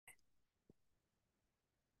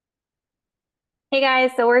Hey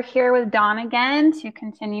guys, so we're here with Dawn again to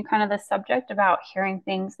continue kind of the subject about hearing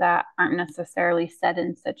things that aren't necessarily said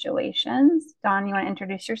in situations. Dawn, you want to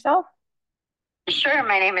introduce yourself? Sure.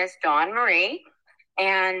 My name is Dawn Marie,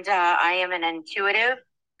 and I am an intuitive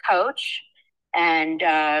coach and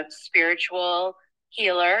spiritual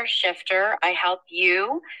healer, shifter. I help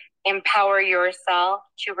you empower yourself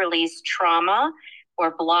to release trauma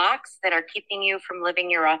or blocks that are keeping you from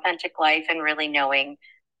living your authentic life and really knowing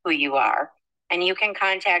who you are. And you can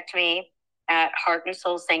contact me at Heart and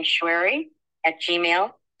Soul Sanctuary at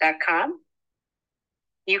gmail.com.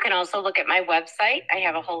 You can also look at my website. I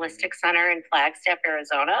have a holistic center in Flagstaff,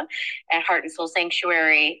 Arizona at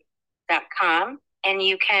heartandsoulsanctuary.com. And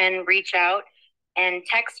you can reach out and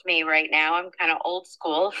text me right now. I'm kind of old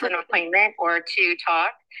school for an appointment or to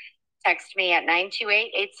talk. Text me at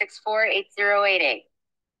 928-864-8088.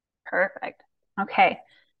 Perfect. Okay.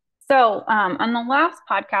 So, on the last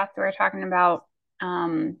podcast, we were talking about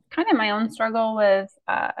kind of my own struggle with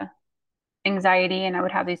anxiety, and I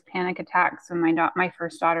would have these panic attacks when my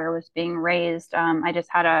first daughter was being raised. I just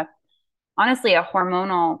had honestly a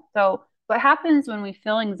hormonal. So what happens when we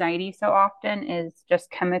feel anxiety so often is just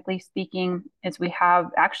chemically speaking, is we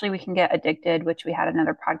can get addicted, which we had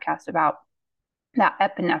another podcast about that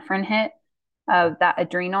epinephrine hit of that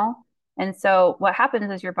adrenal. And so what happens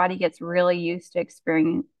is your body gets really used to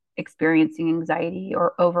experiencing anxiety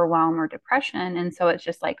or overwhelm or depression. And so it's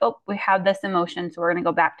just like, oh, we have this emotion, so we're going to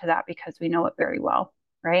go back to that because we know it very well,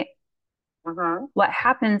 right? Mm-hmm. What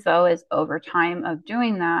happens though is over time of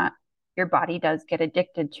doing that, your body does get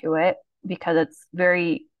addicted to it because it's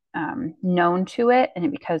very known to it,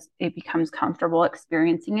 and because it becomes comfortable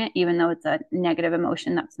experiencing it, even though it's a negative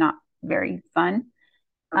emotion that's not very fun.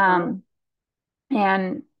 Mm-hmm. Um,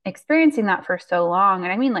 and experiencing that for so long,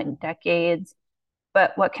 and I mean like decades.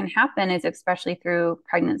 But what can happen is, especially through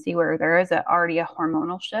pregnancy, where there is already a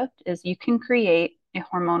hormonal shift, is you can create a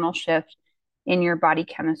hormonal shift in your body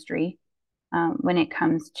chemistry when it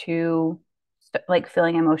comes to like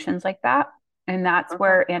feeling emotions like that. And that's Mm-hmm.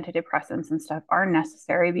 where antidepressants and stuff are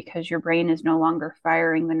necessary because your brain is no longer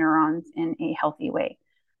firing the neurons in a healthy way.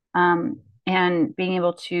 And being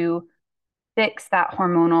able to fix that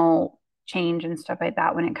hormonal change and stuff like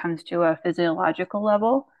that when it comes to a physiological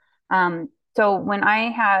level. So when I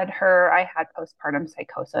had her, I had postpartum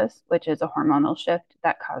psychosis, which is a hormonal shift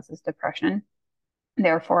that causes depression.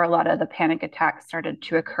 Therefore, a lot of the panic attacks started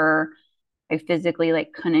to occur. I physically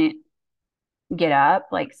like couldn't get up,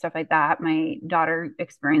 like stuff like that. My daughter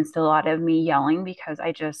experienced a lot of me yelling because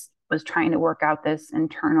I just was trying to work out this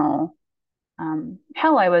internal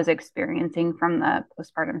hell I was experiencing from the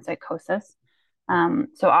postpartum psychosis.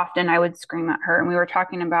 So often I would scream at her, and we were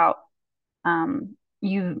talking about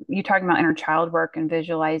you talking about inner child work and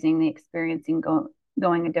visualizing the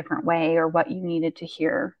going a different way, or what you needed to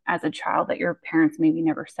hear as a child that your parents maybe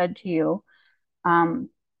never said to you. Um,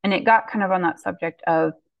 and it got kind of on that subject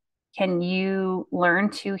of, can you learn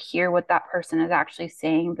to hear what that person is actually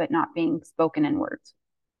saying, but not being spoken in words,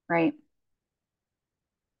 right?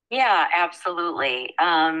 Yeah, absolutely.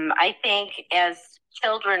 I think as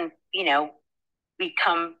children, we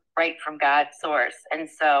come right from God's source. And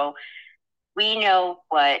so we know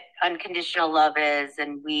what unconditional love is,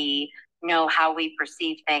 and we know how we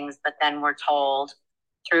perceive things, but then we're told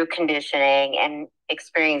through conditioning and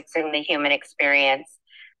experiencing the human experience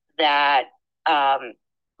that um,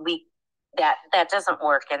 we that doesn't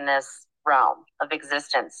work in this realm of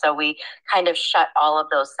existence. So we kind of shut all of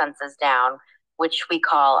those senses down, which we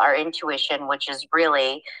call our intuition, which is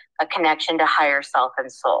really a connection to higher self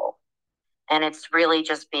and soul. And it's really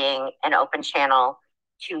just being an open channel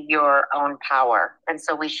to your own power. And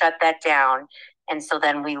so we shut that down. And so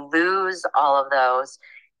then we lose all of those.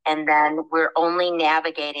 And then we're only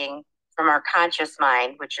navigating from our conscious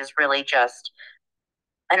mind, which is really just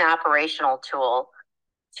an operational tool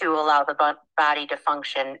to allow the body to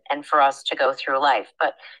function and for us to go through life.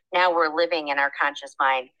 But now we're living in our conscious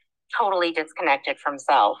mind, totally disconnected from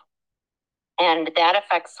self. And that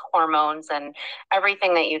affects hormones and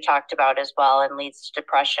everything that you talked about as well, and leads to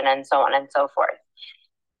depression and so on and so forth.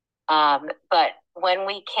 But when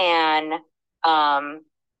we can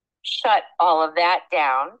shut all of that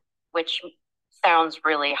down, which sounds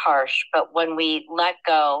really harsh, but when we let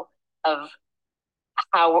go of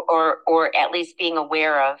how, or at least being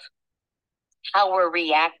aware of how we're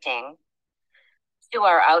reacting to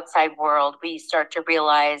our outside world, we start to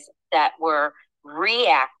realize that we're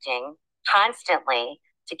reacting constantly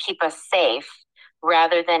to keep us safe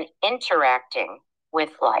rather than interacting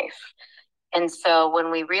with life. And so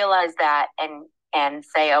when we realize that and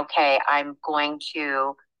say, okay, I'm going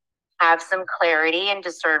to have some clarity and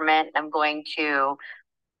discernment. I'm going to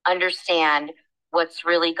understand what's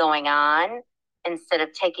really going on instead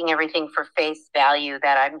of taking everything for face value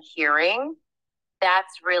that I'm hearing.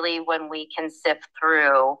 That's really when we can sift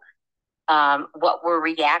through what we're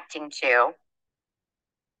reacting to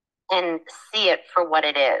and see it for what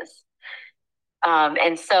it is.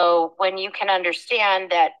 And so when you can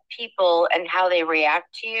understand that people and how they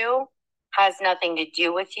react to you has nothing to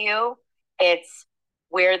do with you, it's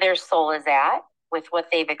where their soul is at with what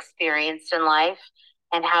they've experienced in life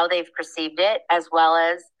and how they've perceived it, as well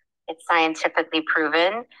as it's scientifically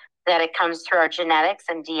proven that it comes through our genetics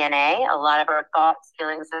and DNA, a lot of our thoughts,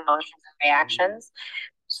 feelings, emotions, and reactions.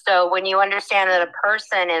 So when you understand that a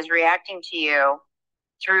person is reacting to you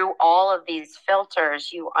through all of these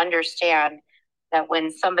filters, you understand that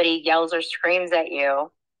when somebody yells or screams at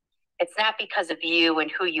you, it's not because of you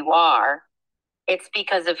and who you are. It's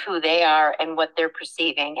because of who they are and what they're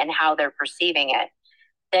perceiving and how they're perceiving it.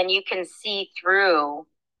 Then you can see through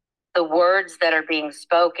the words that are being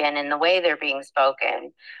spoken and the way they're being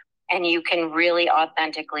spoken. And you can really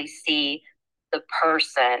authentically see the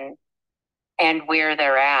person and where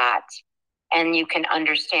they're at. And you can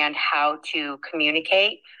understand how to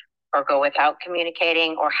communicate or go without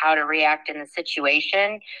communicating or how to react in the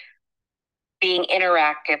situation, being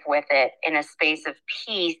interactive with it in a space of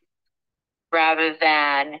peace rather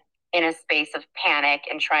than in a space of panic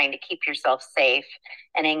and trying to keep yourself safe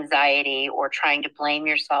and anxiety or trying to blame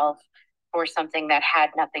yourself for something that had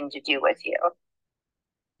nothing to do with you.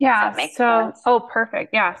 Yeah. Does that make So, sense? oh,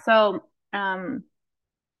 perfect. Yeah. So,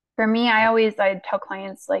 for me, I tell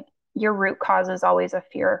clients like your root cause is always a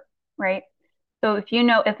fear, right? So if you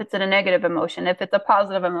know if it's a negative emotion, if it's a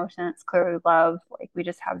positive emotion, it's clearly love. Like we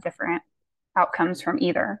just have different outcomes from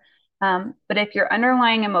either. But if your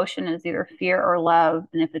underlying emotion is either fear or love,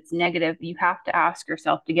 and if it's negative, you have to ask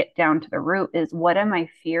yourself to get down to the root is what am I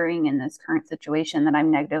fearing in this current situation that I'm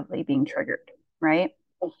negatively being triggered, right?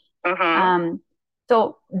 Mm-hmm. Um,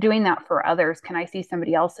 so doing that for others, can I see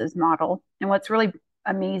somebody else's model? And what's really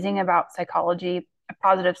amazing about psychology,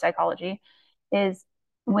 positive psychology, is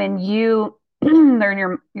when you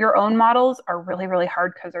learn your own models are really, really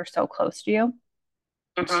hard because they're so close to you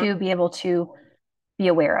Mm-hmm. to be able to be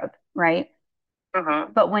aware of, right?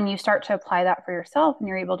 Mm-hmm. But when you start to apply that for yourself and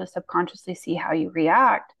you're able to subconsciously see how you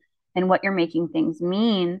react and what you're making things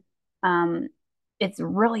mean, um, it's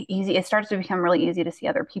really easy. It starts to become really easy to see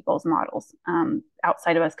other people's models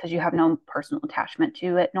outside of us because you have no personal attachment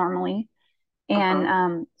to it normally. And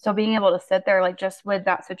Mm-hmm. so being able to sit there, like just with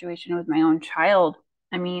that situation with my own child,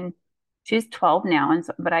 I mean, she's 12 now, and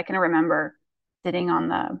so, but I can remember sitting on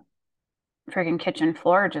the freaking kitchen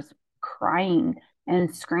floor just crying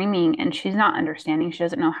and screaming, and she's not understanding. She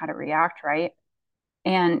doesn't know how to react, right?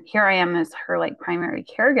 And here I am as her like primary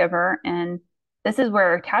caregiver, and this is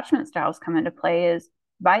where attachment styles come into play is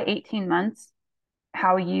by 18 months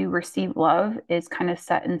how you receive love is kind of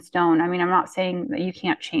set in stone. I mean, I'm not saying that you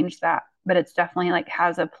can't change that, but it's definitely like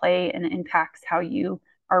has a play and impacts how you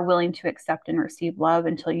are willing to accept and receive love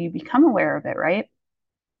until you become aware of it, right?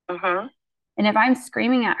 Mm-hmm. And if I'm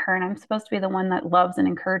screaming at her and I'm supposed to be the one that loves and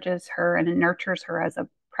encourages her and nurtures her as a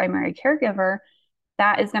primary caregiver,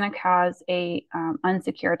 that is going to cause a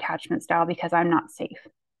unsecure attachment style because I'm not safe,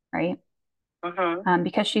 right? Mm-hmm.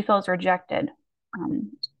 Because she feels rejected.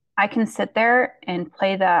 Um, I can sit there and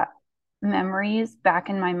play the memories back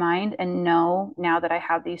in my mind and know now that I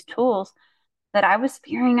have these tools that I was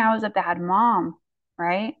fearing I was a bad mom,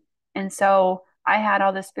 right? And so I had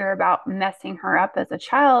all this fear about messing her up as a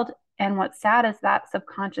child. And what's sad is that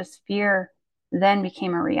subconscious fear then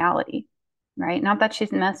became a reality, right? Not that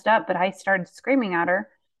she's messed up, but I started screaming at her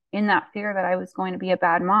in that fear that I was going to be a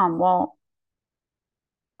bad mom. Well,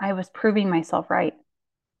 I was proving myself right,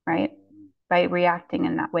 right? By reacting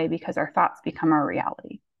in that way because our thoughts become our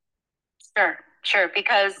reality. Sure, sure.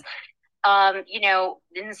 Because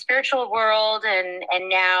in the spiritual world and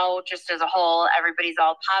now just as a whole, everybody's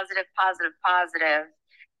all positive, positive,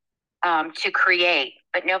 positive to create,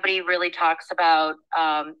 but nobody really talks about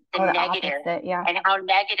Oh, the the negative opposite. Yeah. and how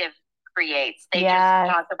negative creates. They just Yes.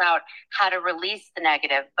 talk about how to release the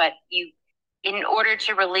negative, but in order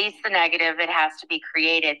to release the negative, it has to be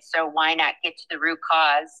created. So why not get to the root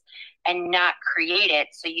cause and not create it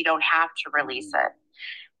so you don't have to release it?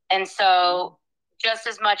 And so, just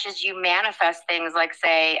as much as you manifest things like,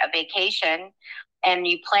 say, a vacation and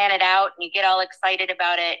you plan it out and you get all excited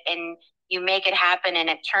about it and you make it happen and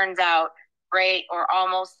it turns out great or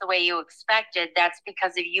almost the way you expected, that's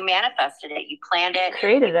because of you manifested it. You planned it,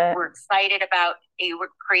 Created you it. were excited about,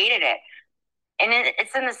 created it. And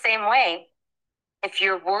it's in the same way. if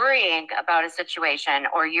you're worrying about a situation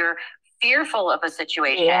or you're fearful of a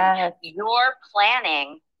situation, Yes. you're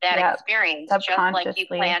planning that Yep. experience just like you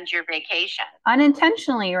Subconsciously. planned your vacation.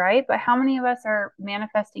 Unintentionally, right? But how many of us are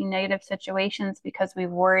manifesting negative situations because we've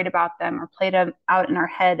worried about them or played them out in our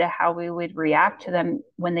head how we would react to them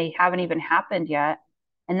when they haven't even happened yet?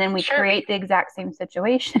 And then we Sure. create the exact same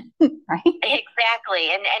situation, right?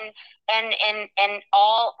 Exactly. And in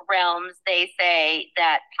all realms, they say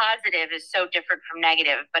that positive is so different from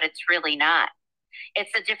negative, but it's really not.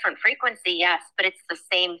 It's a different frequency, yes, but it's the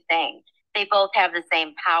same thing. They both have the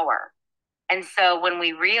same power. And so when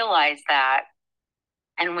we realize that,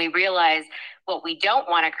 and we realize what we don't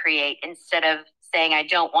want to create, instead of saying, I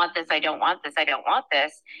don't want this, I don't want this, I don't want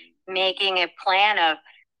this, making a plan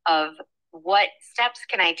of what steps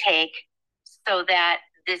can I take so that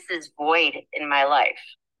this is void in my life.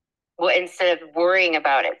 Well, instead of worrying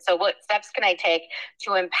about it. So what steps can I take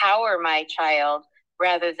to empower my child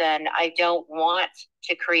rather than I don't want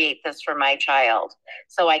to create this for my child?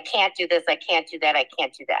 So I can't do this, I can't do that, I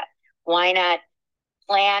can't do that. Why not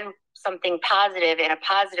plan something positive in a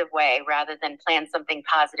positive way rather than plan something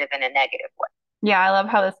positive in a negative way? Yeah, I love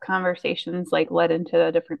how this conversation's like led into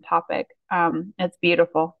a different topic. It's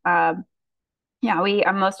beautiful. Yeah, we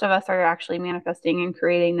most of us are actually manifesting and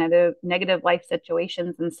creating negative life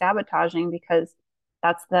situations and sabotaging because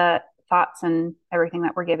that's the thoughts and everything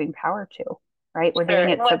that we're giving power to, right? We're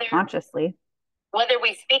doing Sure. it subconsciously. Whether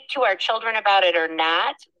we speak to our children about it or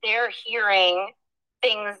not, they're hearing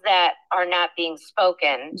things that are not being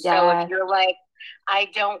spoken. So if Yes. you're like, I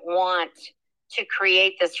don't want to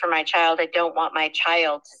create this for my child, I don't want my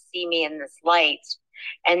child to see me in this light.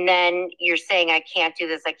 And then you're saying, I can't do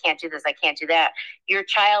this, I can't do this, I can't do that. Your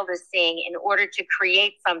child is saying, in order to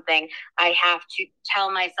create something, I have to tell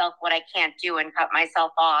myself what I can't do and cut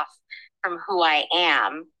myself off from who I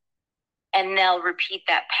am. And they'll repeat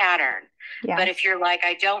that pattern. Yes. But if you're like,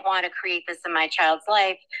 I don't want to create this in my child's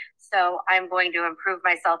life, so I'm going to improve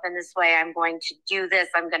myself in this way, I'm going to do this,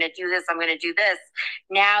 I'm going to do this, I'm going to do this.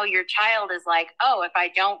 Now your child is like, oh, if I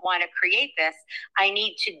don't want to create this, I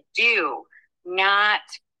need to do, not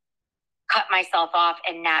cut myself off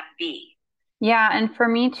and not be. Yeah, and for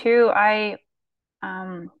me too,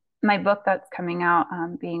 my book that's coming out,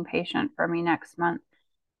 Being Patient for Me next month,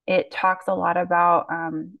 it talks a lot about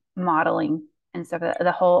modeling and stuff.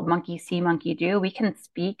 The whole monkey see, monkey do. We can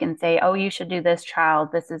speak and say, oh, you should do this,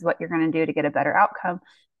 child. This is what you're going to do to get a better outcome.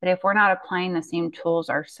 But if we're not applying the same tools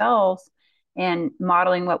ourselves and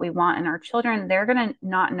modeling what we want in our children, they're going to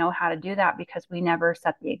not know how to do that because we never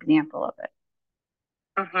set the example of it.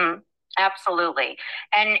 Mm-hmm. Absolutely.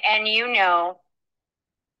 And you know,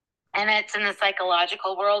 and it's in the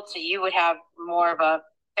psychological world, so you would have more of a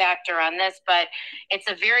factor on this, but it's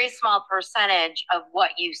a very small percentage of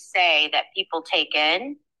what you say that people take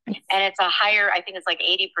in. And it's a higher, I think it's like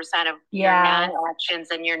 80% of your non-actions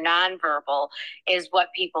and your nonverbal is what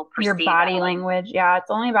people perceive. Your body language. Yeah, it's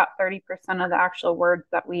only about 30% of the actual words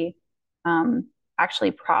that we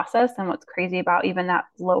actually process. And what's crazy about even that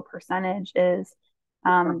low percentage is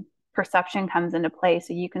perception comes into play.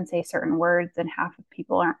 So you can say certain words, and half of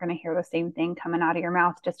people aren't going to hear the same thing coming out of your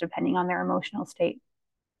mouth, just depending on their emotional state.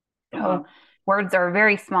 So words are a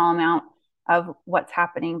very small amount of what's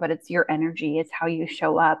happening, but it's your energy, it's how you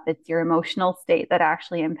show up, it's your emotional state that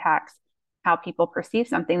actually impacts how people perceive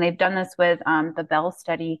something. They've done this with the Bell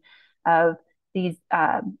study of these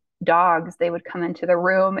dogs. They would come into the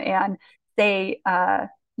room and say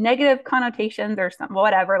negative connotations or something,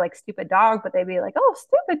 whatever, like stupid dog, but they'd be like, oh,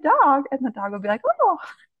 stupid dog. And the dog would be like, oh.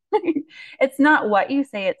 It's not what you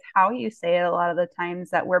say, it's how you say it a lot of the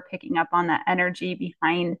times that we're picking up on that energy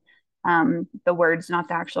behind the words, not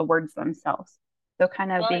the actual words themselves. So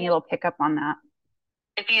kind of being able to pick up on that.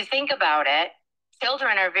 If you think about it,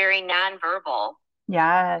 children are very nonverbal.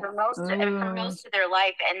 Yes. For most of their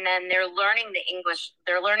life, and then they're learning the English,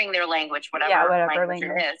 they're learning their language, whatever language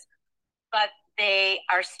it is. But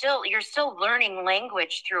you're still learning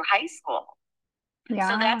language through high school. Yeah.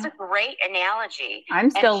 So that's a great analogy. I'm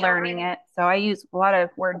still learning it, so I use a lot of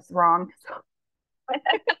words wrong.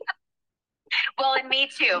 Well, and me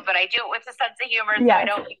too, but I do it with a sense of humor, so I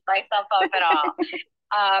don't beat myself up at all.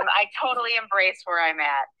 I totally embrace where I'm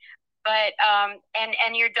at. But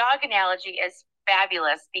and your dog analogy is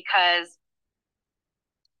fabulous because,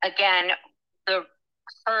 again, the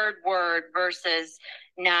heard word versus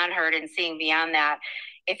non-heard and seeing beyond that.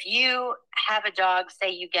 If you have a dog,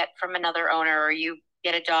 say you get from another owner, or you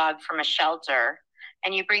get a dog from a shelter,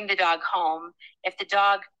 and you bring the dog home, if the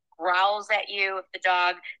dog growls at you, if the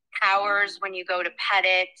dog cowers when you go to pet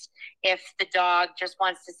it, if the dog just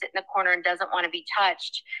wants to sit in the corner and doesn't want to be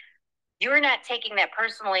touched, you're not taking that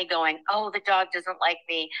personally going, oh, the dog doesn't like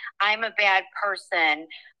me, I'm a bad person,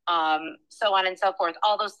 so on and so forth.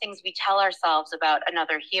 All those things we tell ourselves about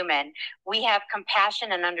another human. We have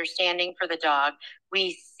compassion and understanding for the dog.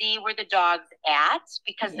 We see where the dog's at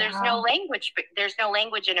because there's no language. There's no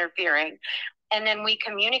language interfering. And then we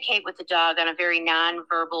communicate with the dog in a very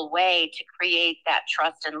nonverbal way to create that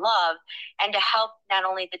trust and love and to help not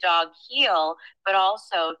only the dog heal, but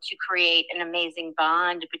also to create an amazing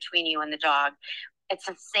bond between you and the dog. It's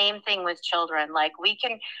the same thing with children. Like we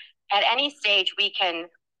can, at any stage, we can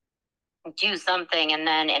do something and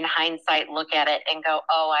then in hindsight look at it and go,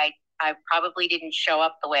 oh, I probably didn't show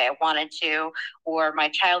up the way I wanted to, or my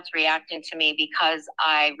child's reacting to me because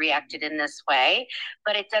I reacted in this way.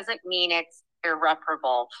 But it doesn't mean it's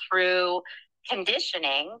irreparable. Through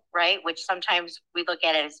conditioning, right, which sometimes we look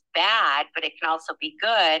at it as bad, but it can also be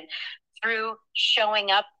good, through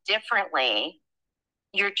showing up differently,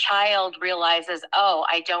 your child realizes, oh,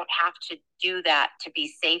 I don't have to do that to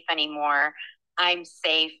be safe anymore. I'm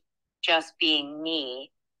safe just being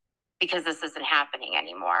me because this isn't happening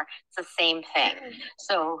anymore. It's the same thing.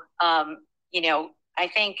 So, I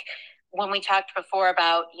think when we talked before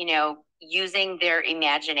about, using their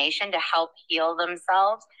imagination to help heal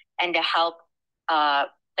themselves and to help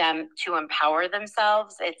them to empower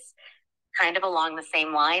themselves, it's kind of along the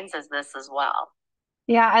same lines as this as well.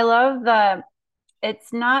 Yeah, I love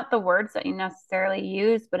it's not the words that you necessarily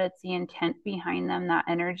use, but it's the intent behind them, that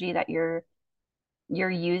energy that you're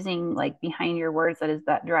using like behind your words that is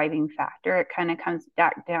that driving factor. It kind of comes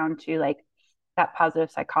back down to like that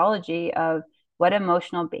positive psychology of what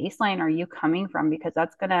emotional baseline are you coming from, because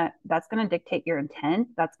that's gonna dictate your intent,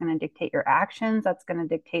 that's gonna dictate your actions, that's gonna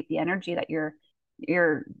dictate the energy that you're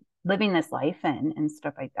living this life in and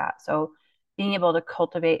stuff like that. So being able to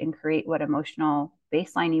cultivate and create what emotional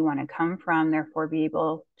baseline you want to come from, therefore be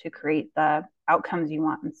able to create the outcomes you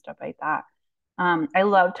want and stuff like that. I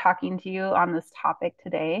love talking to you on this topic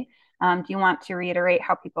today. Do you want to reiterate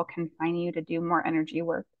how people can find you to do more energy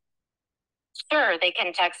work? Sure, they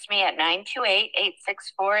can text me at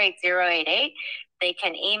 928-864-8088. They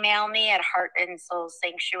can email me at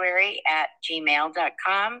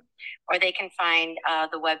heartandsoulsanctuary@gmail.com, or they can find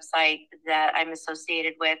the website that I'm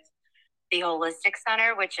associated with, the Holistic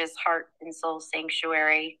Center, which is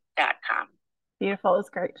heartandsoulsanctuary.com. Beautiful. It was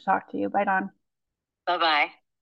great to talk to you. Bye, Dawn. Bye-bye.